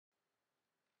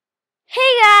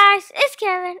guys, it's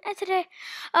Kevin, and today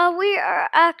we are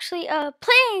actually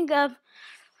playing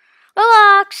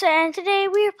Roblox, and today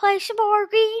we are playing some more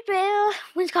Greenville,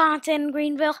 Wisconsin,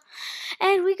 Greenville,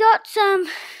 and we got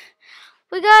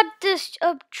this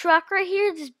truck right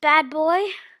here, this bad boy,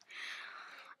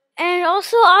 and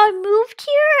also I moved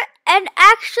here, and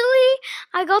actually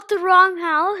I got the wrong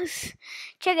house.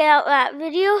 Check out that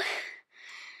video,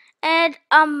 and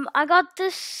I got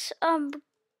this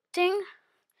thing,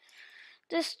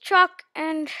 this truck,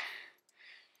 and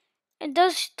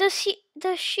does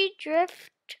she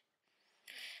drift?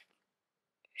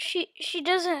 She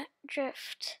doesn't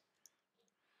drift.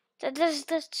 That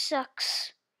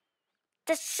sucks.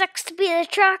 That sucks to be the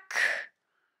truck.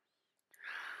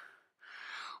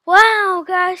 Wow,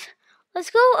 guys,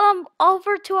 let's go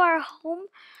over to our home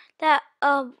that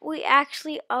we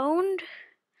actually owned.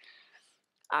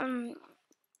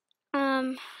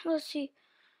 Let's see.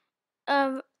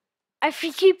 I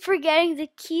keep forgetting the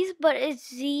keys, but it's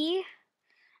C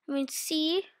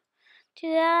to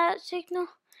that signal,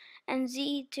 and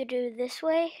Z to do this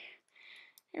way.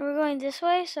 And we're going this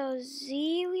way, so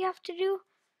Z we have to do.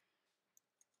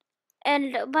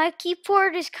 And my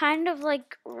keyboard is kind of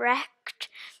like wrecked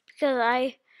because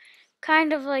I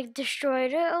kind of like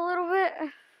destroyed it a little bit.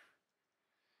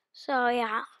 So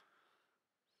yeah.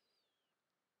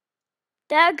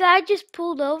 That guy just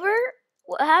pulled over?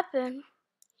 What happened?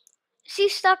 Is he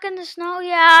stuck in the snow?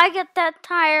 Yeah, I get that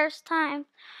times.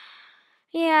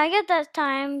 Yeah, I get that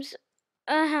times.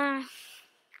 He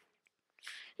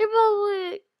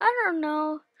probably, I don't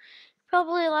know,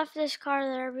 probably left this car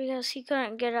there because he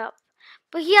couldn't get up.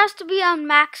 But he has to be on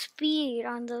max speed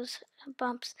on those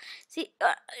bumps. See,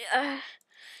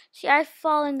 I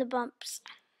fall in the bumps.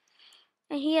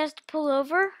 And he has to pull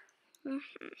over.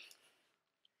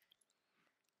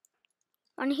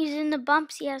 When he's in the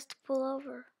bumps, he has to pull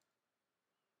over.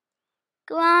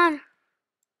 Go on.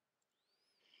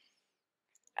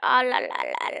 Ah, la, la, la,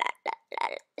 la, la,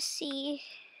 la. See.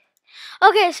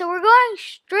 Okay, so we're going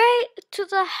straight to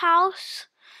the house.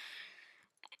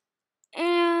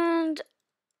 And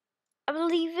I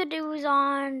believe it was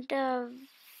on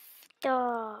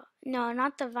no,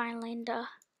 not the Vine Lane,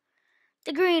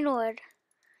 the Greenwood.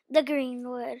 The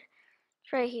Greenwood.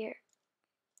 It's right here.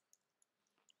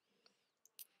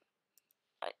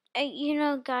 You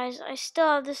know, guys, I still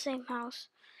have the same house.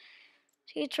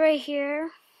 See, it's right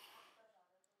here.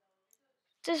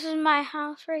 This is my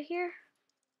house right here.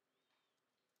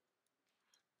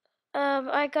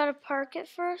 I gotta park it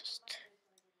first.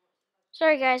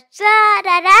 Sorry, guys.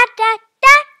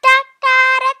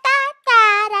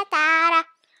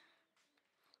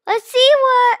 Let's see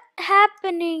what's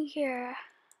happening here.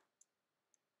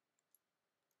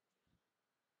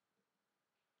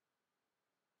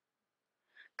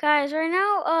 Guys, right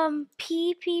now,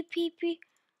 P.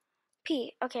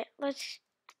 Okay, let's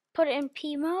put it in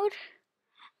P mode.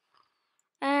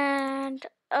 And,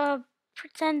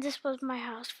 pretend this was my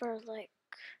house for, like,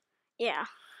 yeah.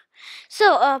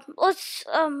 So, let's,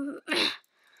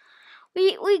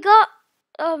 we got,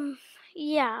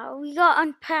 yeah, we got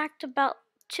unpacked about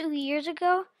 2 years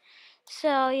ago.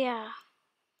 So, yeah.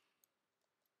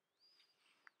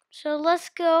 So, let's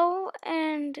go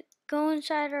and go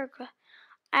inside our garage.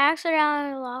 I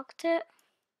accidentally locked it.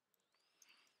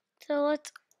 So,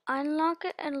 let's unlock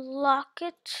it and lock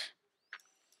it.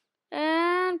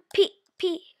 And P.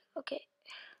 Okay.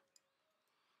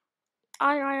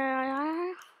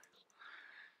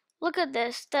 Look at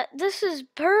this. This is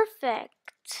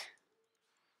perfect.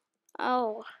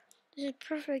 Oh, this is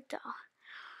perfect.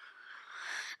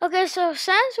 Okay, so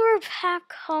since we're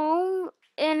back home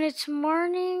and it's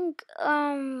morning,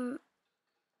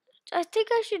 I think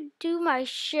I should do my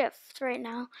shift right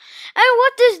now. And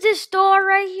what is this door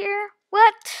right here?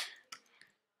 What?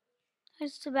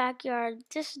 It's the backyard.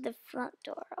 This is the front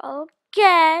door.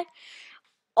 Okay.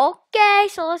 Okay,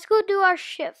 so let's go do our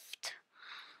shift.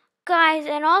 Guys,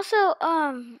 and also,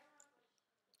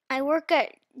 I work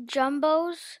at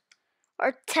Jumbo's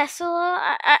or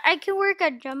Tesla. I can work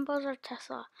at Jumbo's or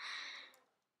Tesla.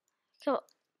 So,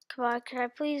 come on, can I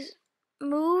please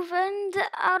move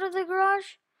out of the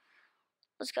garage?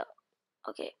 Let's go.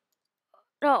 Okay.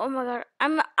 No, oh my god.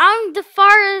 I'm the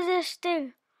farthest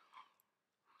thing.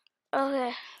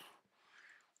 Okay.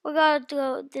 We gotta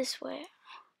go this way.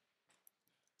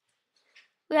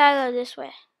 We gotta go this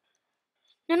way.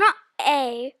 No, not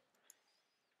A.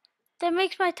 That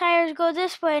makes my tires go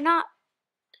this way, not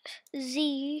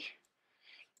Z.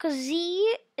 Because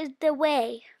Z is the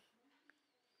way.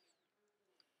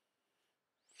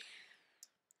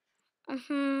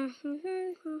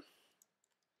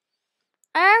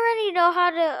 I already know how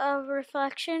to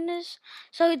reflection is,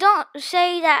 so don't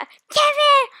say that,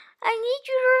 Kevin, I need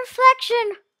you to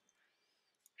reflection.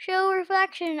 Show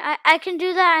reflection. I can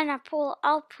do that, and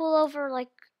I'll pull over like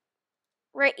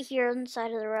right here on the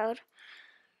side of the road.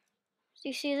 Do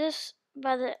you see this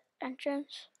by the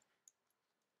entrance?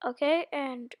 Okay,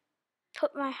 and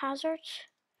put my hazards.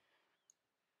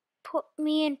 Put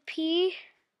me in P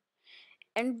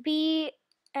and B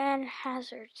and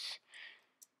hazards.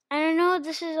 And I know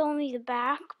this is only the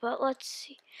back, but let's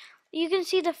see. You can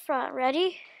see the front.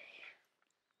 Ready?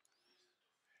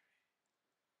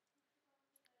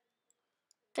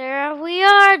 There we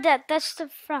are. That's the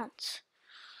front.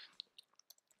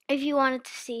 If you wanted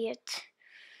to see it.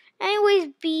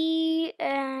 Anyways, B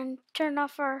and turn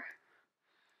off our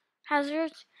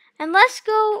hazards. And let's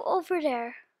go over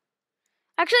there.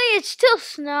 Actually, it's still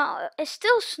snow. It's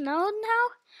still snowed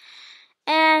now.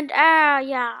 And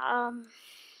yeah.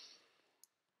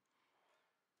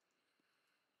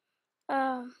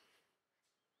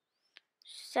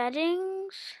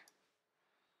 Settings.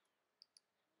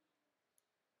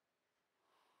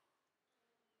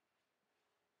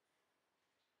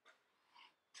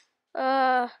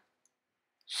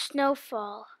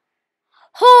 Snowfall.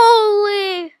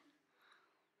 Holy!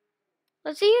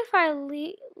 Let's see if I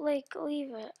leave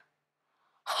it.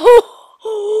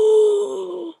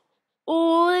 Oh,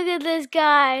 look at this,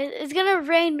 guys. It's gonna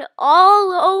rain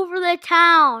all over the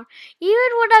town,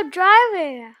 even when I'm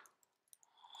driving.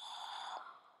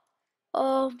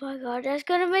 Oh my god, that's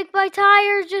gonna make my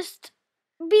tires just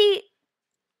be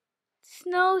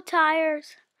snow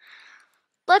tires.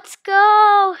 Let's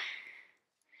go.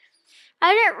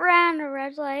 I didn't run a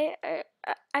red light.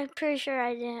 I'm pretty sure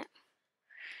I didn't.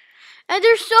 And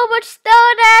there's so much snow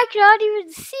that I cannot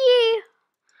even see.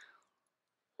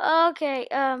 Okay,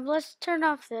 let's turn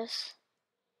off this.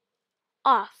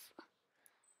 Off.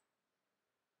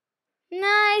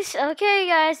 Nice. Okay,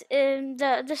 guys,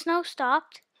 the snow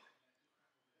stopped.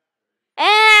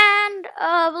 And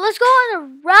let's go on the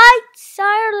right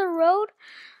side of the road.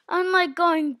 I'm like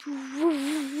going.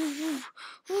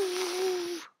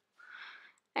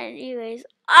 Anyways,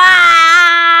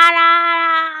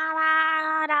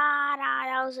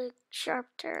 that was a sharp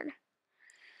turn.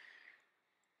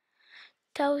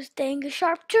 That was dang a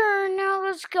sharp turn. Now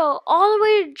let's go all the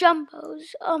way to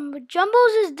Jumbo's.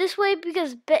 Jumbo's is this way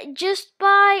because Just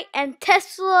Buy and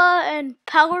Tesla and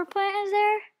Power Plant is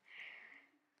there.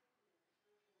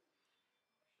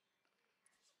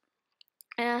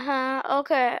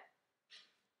 Okay.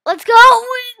 Let's go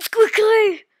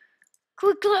quickly,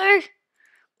 quickly.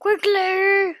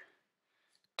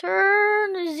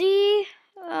 Turn Z,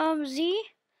 Z,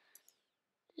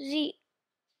 Z,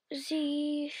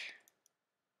 Z.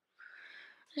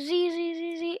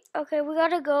 Z. Okay, we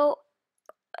gotta go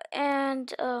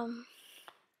and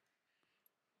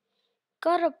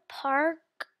gotta park.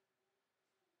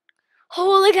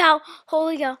 Holy cow!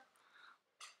 Holy cow!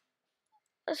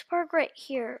 Let's park right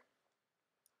here.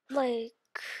 Like,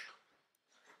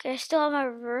 okay, I still have my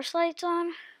reverse lights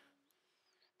on.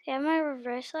 Do I have my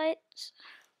reverse lights?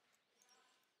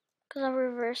 Cause I'm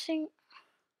reversing.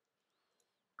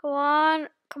 Go on,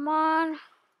 come on,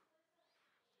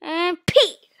 and P.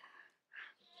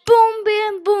 Boom,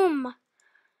 bam, boom.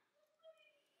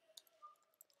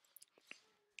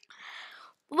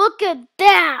 Look at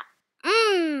that.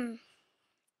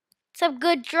 Some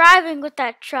good driving with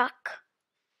that truck.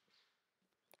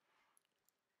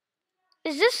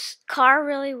 Is this car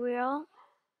really real?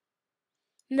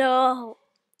 No,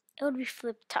 it would be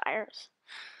flip tires.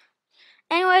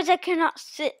 Anyways, I cannot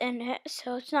sit in it,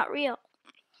 so it's not real.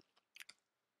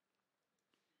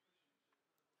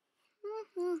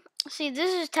 See,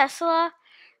 this is Tesla.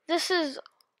 This is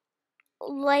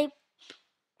light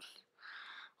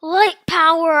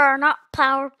power, not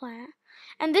power plant.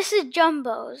 And this is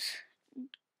Jimbos.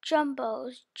 I don't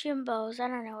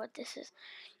know what this is.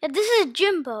 Yeah, this is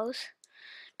Jimbos.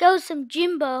 Those some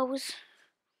Jimbos.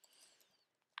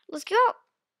 Let's go.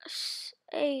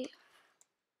 A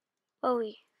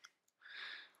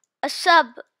sub.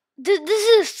 This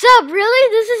is a sub. Really?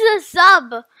 This is a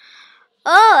sub.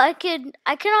 Oh, I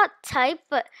cannot type,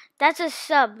 but that's a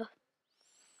sub.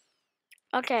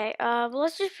 Okay,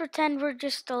 let's just pretend we're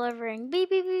just delivering. Beep,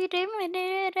 beep, beep, beep,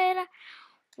 beep, beep.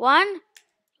 One? You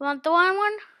want the one?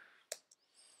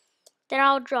 Then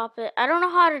I'll drop it. I don't know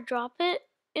how to drop it.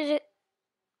 Is it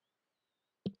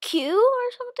Q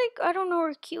or something? I don't know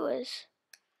where Q is.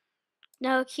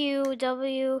 No, Q,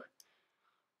 W,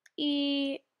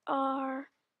 E, R,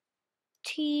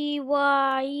 T,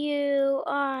 Y, U,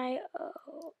 I,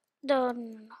 O.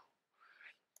 No.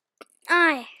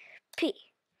 I, P.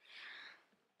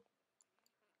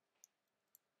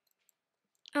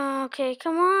 Okay,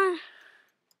 come on.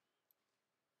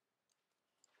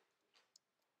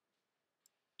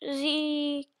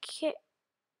 Can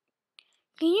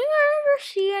you ever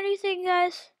see anything,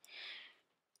 guys?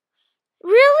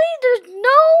 Really? There's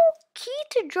no key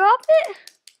to drop it?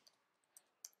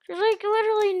 There's like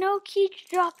literally no key to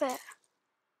drop it.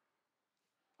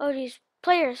 Oh, these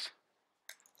players.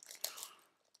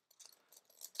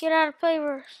 Get out of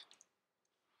players.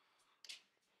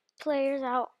 Players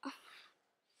out.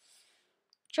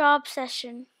 Job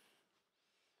session.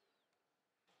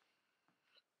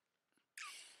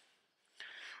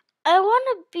 I want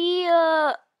to be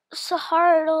a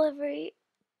Sahara delivery,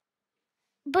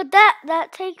 but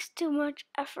that takes too much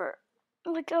effort.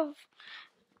 Like of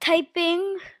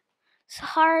typing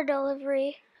Sahara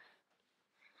delivery.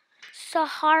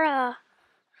 Sahara.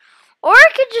 Or I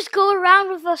could just go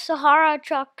around with a Sahara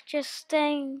truck just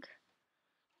saying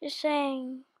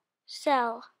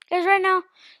sell. Because right now,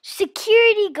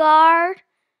 security guard.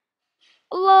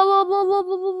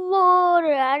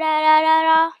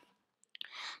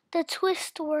 The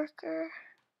twist worker.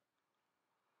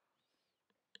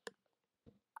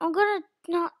 I'm gonna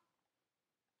not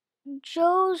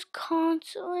Joe's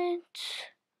consulate.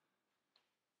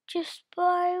 Just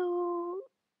buy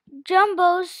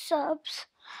Jumbo's subs.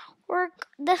 Work.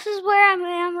 This is where I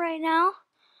am right now.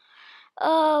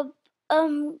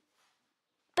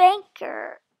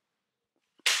 Banker.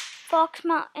 Fox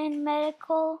Mountain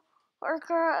medical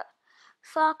worker.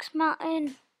 Fox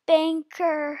Mountain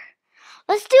banker.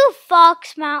 Let's do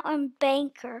Fox Mountain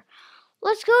banker.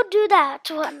 Let's go do that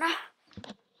one.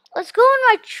 Let's go in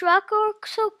my truck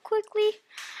so quickly.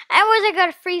 Anyways, I got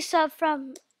a free sub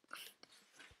from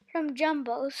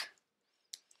Jumbo's.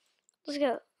 Let's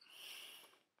go.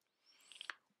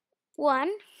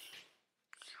 One.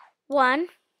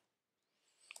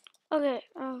 Okay.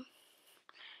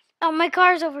 Oh, my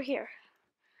car's over here.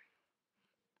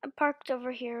 I parked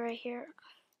over here, right here.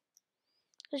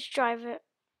 Let's drive it.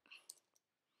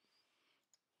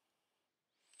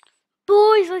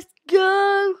 Boys, let's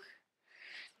go.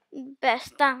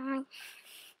 Best time.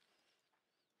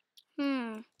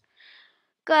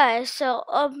 Guys, so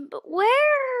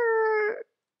where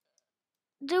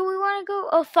do we want to go?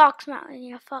 Oh, Fox Mountain.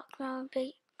 Yeah, Fox Mountain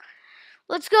Bank.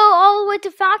 Let's go all the way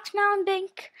to Fox Mountain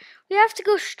Bank. We have to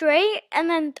go straight, and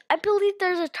then I believe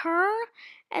there's a turn,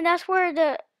 and that's where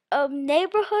the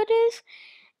neighborhood is,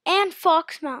 and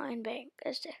Fox Mountain Bank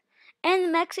is there, and the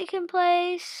Mexican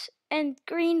place, and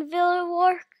Greenville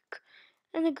work,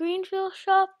 and the Greenville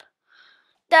shop.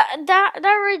 That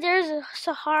right there is a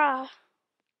Sahara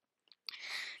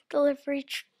delivery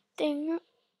thing.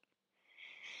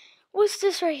 What's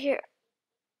this right here?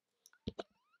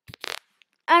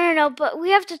 I don't know, but we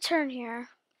have to turn here.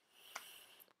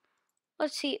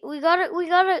 Let's see. We gotta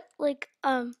like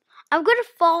I'm gonna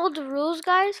follow the rules,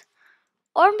 guys.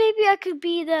 Or maybe I could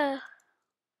be the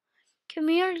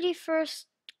community first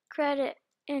credit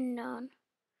unknown.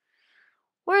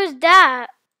 Where's that?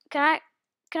 Can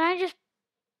I just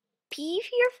pee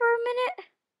here for a minute?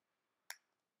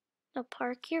 No,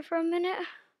 park here for a minute.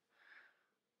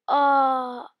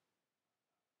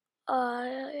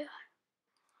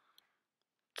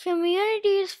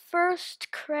 Community's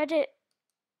first credit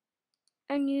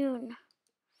immune.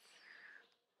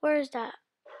 Where is that?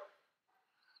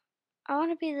 I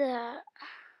want to be the.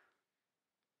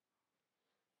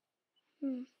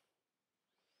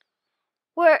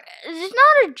 Where? It's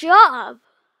not a job.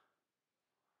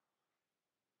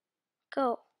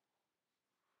 Go.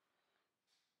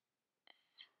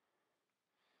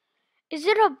 Is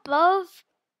it above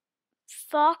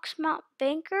Fox Mount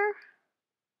Banker?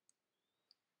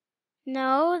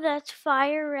 No, that's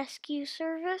Fire Rescue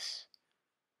Service.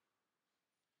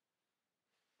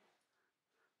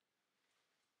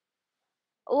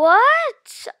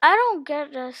 What? I don't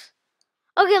get this.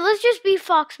 Okay, let's just be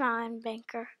Fox Mountain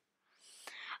Banker.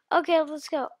 Okay, let's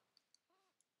go.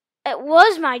 It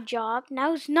was my job.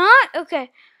 Now it's not?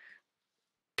 Okay.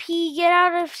 P, get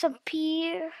out of some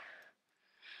P.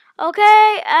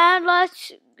 Okay, and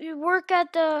let's work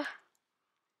at the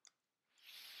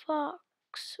Fox.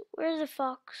 Where's the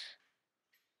Fox?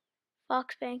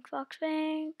 Fox Bank, Fox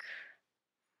Bank.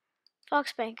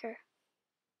 Fox Banker.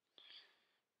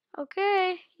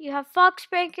 Okay, you have Fox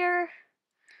Banker.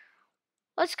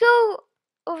 Let's go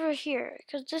over here,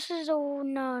 because this is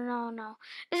no.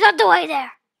 It's not the way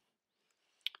there.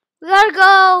 We gotta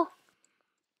go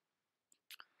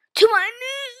to my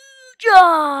new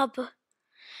job.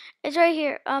 It's right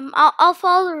here. I'll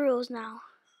follow the rules now.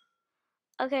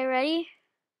 Okay, ready?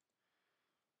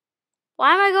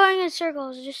 Why am I going in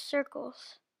circles? Just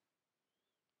circles.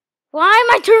 Why am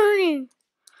I turning?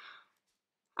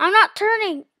 I'm not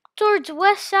turning towards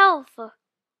west-south.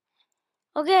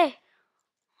 Okay.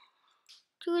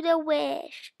 To the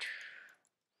west.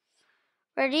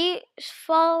 Ready?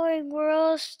 Following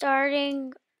rules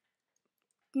starting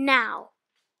now.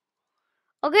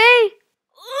 Okay?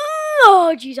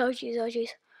 Oh, jeez, oh, jeez, oh, jeez.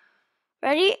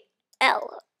 Ready?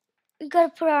 L. We gotta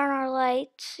put on our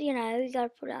lights. You know, we gotta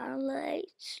put on our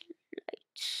lights.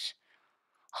 Lights.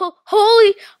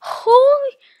 Holy.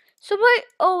 Somebody.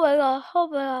 Oh my god. Oh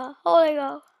my god. Oh my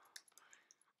god.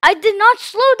 I did not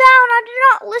slow down. I did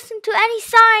not listen to any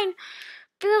sign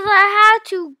because I had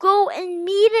to go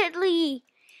immediately.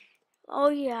 Oh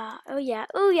yeah. Oh yeah.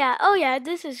 Oh yeah. Oh yeah.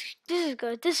 This is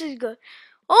good. This is good.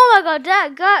 Oh my god,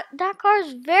 that car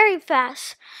is very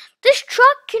fast. This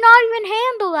truck cannot even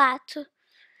handle that.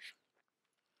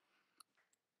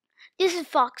 This is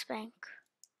Fox Bank.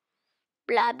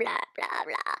 Blah blah blah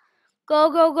blah. Go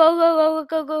go go go go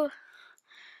go go.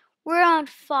 We're on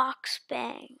Fox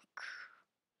Bank.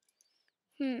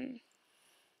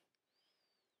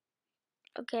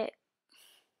 Okay.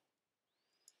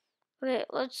 Okay,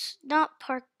 let's not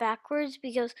park backwards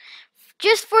because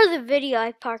just for the video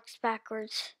I parked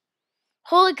backwards.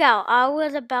 Holy cow, I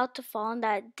was about to fall in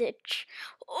that ditch.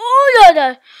 Oh,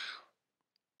 no.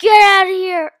 Get out of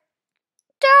here.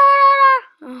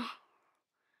 Oh.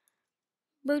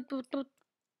 Boot, boot, boot.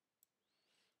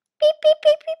 Beep, beep,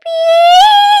 beep, beep,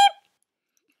 beep.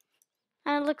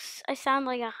 And I sound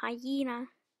like a hyena.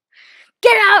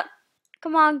 Get out!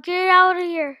 Come on, get out of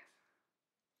here.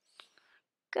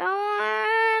 Go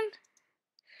on.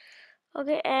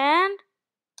 Okay, and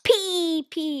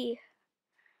pee.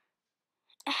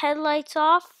 Headlights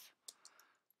off.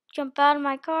 Jump out of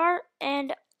my car,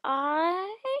 and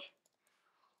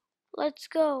let's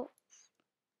go.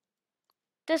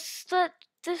 This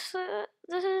is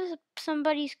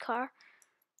somebody's car.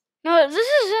 No, this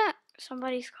isn't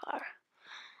somebody's car.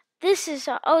 This is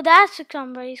oh, that's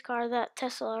somebody's car. That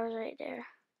Tesla is right there.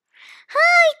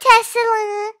 Hi,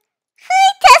 Tesla.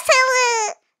 Hi,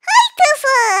 Tesla. Hi,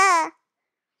 Tesla.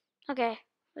 Okay,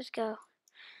 let's go.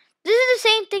 This is the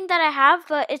same thing that I have,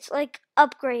 but it's like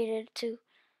upgraded to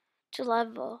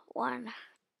level 1.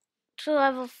 To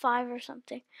level 5 or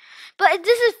something. But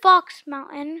this is Fox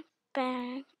Mountain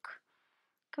Bank.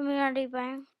 Community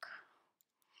Bank.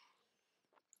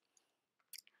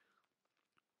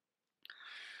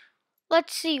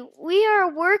 Let's see. We are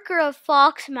a worker of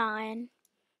Fox Mountain.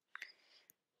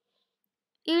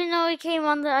 Even though we came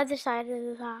on the other side of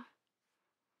the town.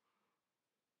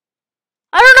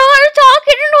 I don't know how to talk.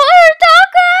 I don't know how to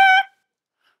talk.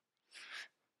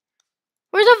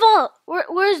 Where's the vault?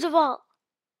 Where's the vault?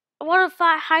 I want to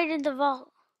hide in the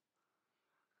vault.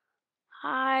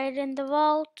 Hide in the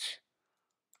vault.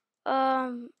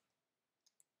 Guys,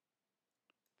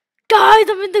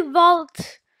 I'm in the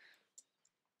vault.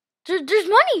 There's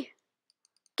money.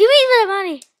 Give me the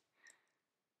money.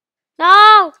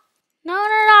 No. No.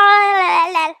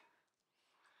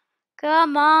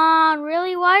 Come on,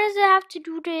 really? Why does it have to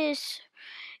do this?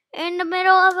 In the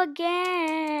middle of a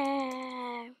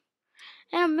game.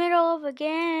 In the middle of a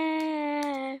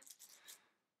game.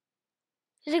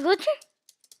 Is it glitchy?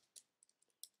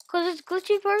 Because it's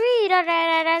glitchy for me.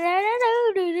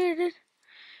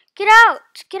 Get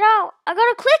out. Get out. I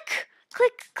gotta click.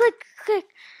 Click.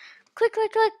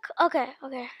 Okay.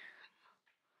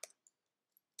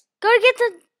 Gotta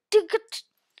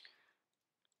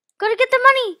get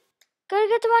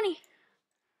the money.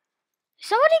 Is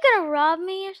somebody gonna rob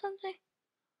me or something?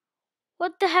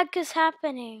 What the heck is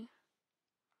happening?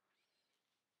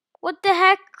 What the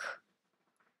heck?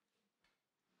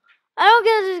 I don't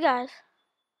get this, guys.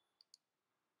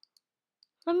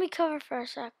 Let me cover for a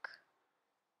sec.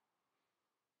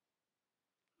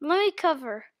 Let me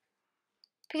cover.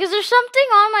 Because there's something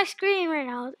on my screen right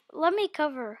now. Let me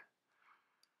cover.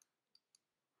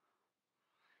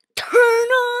 Turn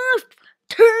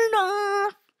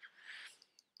off.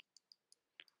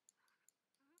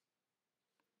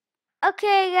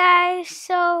 Okay, guys.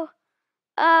 So,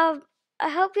 I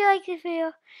hope you liked this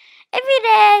video. If you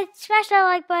did, smash that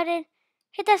like button.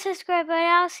 Hit that subscribe button.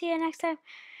 I'll see you next time.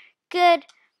 Goodbye.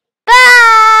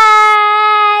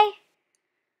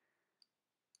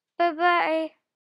 Bye.